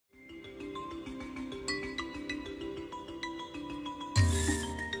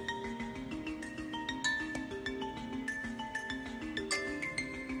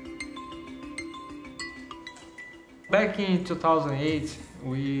Back in 2008,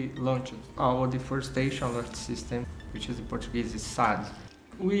 we launched our deforestation alert system, which is in Portuguese is SAD.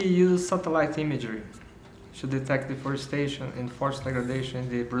 We use satellite imagery to detect deforestation and forest degradation in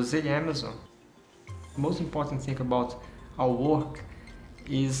the Brazilian Amazon. The most important thing about our work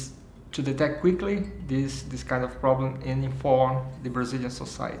is to detect quickly this kind of problem and inform the Brazilian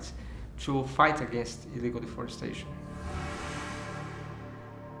society to fight against illegal deforestation.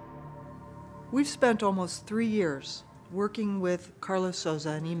 We've spent almost 3 years working with Carlos Souza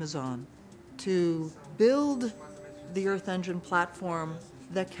and Amazon to build the Earth Engine platform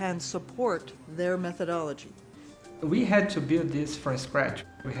that can support their methodology. We had to build this from scratch.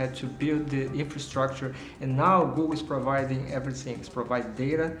 We had to build the infrastructure, and now Google is providing everything. It's providing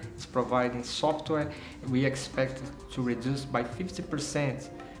data, it's providing software. We expect to reduce by 50%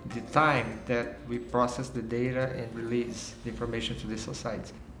 the time that we process the data and release the information to the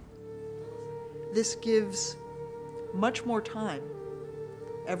society. This gives much more time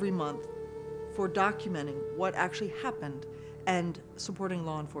every month for documenting what actually happened and supporting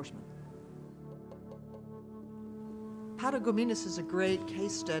law enforcement. Paragominas is a great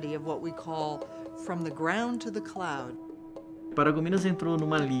case study of what we call from the ground to the cloud. Paragominas entrou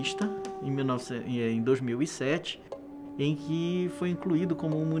numa lista em 2007, em que foi incluído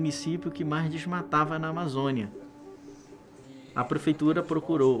como o município que mais desmatava na Amazônia. A prefeitura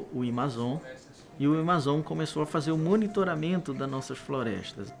procurou o Amazon e o Amazon começou a fazer o monitoramento das nossas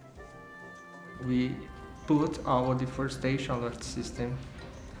florestas. We put our deforestation alert system,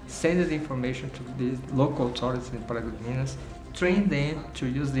 send the information to the local authorities in Paragominas, train them to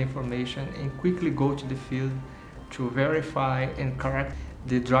use the information and quickly go to the field to verify and correct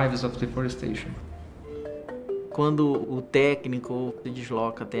the drivers of deforestation. Quando o técnico se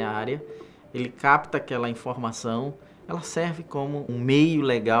desloca até a área, ele capta aquela informação, ela serve como um meio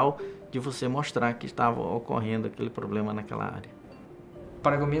legal de você mostrar que estava ocorrendo aquele problema naquela área.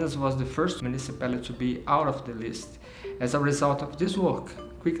 Paragominas was the first municipality to be out of the list. As a result of this work,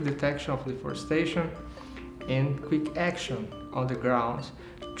 quick detection of deforestation and quick action on the ground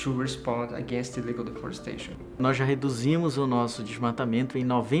to respond against illegal deforestation. Nós já reduzimos o nosso desmatamento em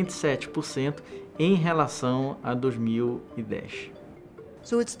 97% em relação a 2010.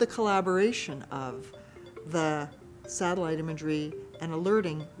 So it's the collaboration of the satellite imagery and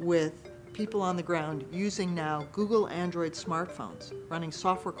alerting with people on the ground using now Google Android smartphones, running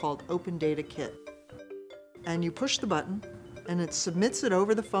software called Open Data Kit. And you push the button, and it submits it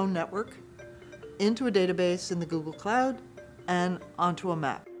over the phone network into a database in the Google Cloud and onto a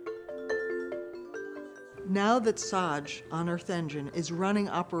map. Now that SAD on Earth Engine is running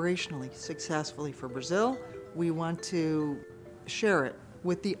operationally successfully for Brazil, we want to share it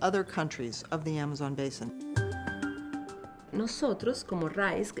with the other countries of the Amazon Basin. Nosotros, como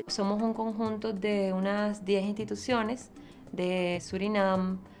RISE, somos un conjunto de unas 10 instituciones de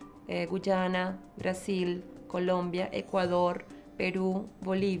Surinam, Guyana, Brasil, Colombia, Ecuador, Perú,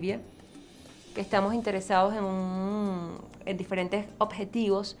 Bolivia, que estamos interesados en diferentes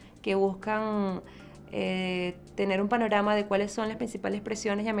objetivos que buscan tener un panorama de cuáles son las principales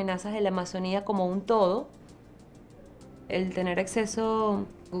presiones y amenazas de la Amazonía como un todo. El tener acceso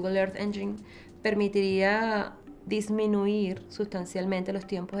a Google Earth Engine permitiría disminuir sustancialmente los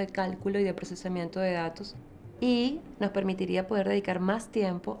tiempos de cálculo y de procesamiento de datos y nos permitiría poder dedicar más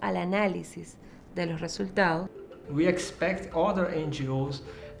tiempo al análisis de los resultados. We expect other NGOs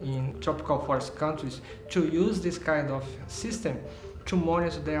in tropical forest countries to use this kind of system to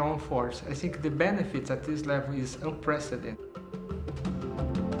monitor their own forests. I think the benefits at this level is unprecedented.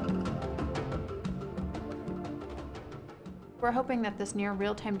 We're hoping that this near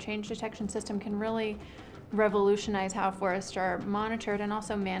real-time change detection system can really revolutionize how forests are monitored and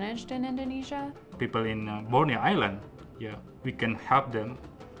also managed in Indonesia. People in Borneo Island, we can help them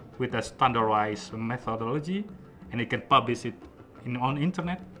with a standardized methodology, and they can publish it on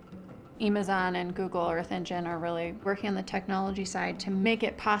internet. Amazon and Google Earth Engine are really working on the technology side to make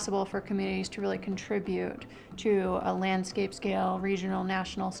it possible for communities to really contribute to a landscape scale, regional,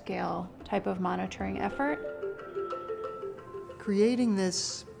 national scale type of monitoring effort. Creating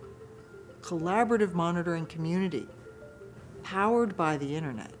this collaborative monitoring community powered by the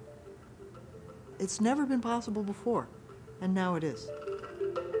internet. It's never been possible before, and now it is.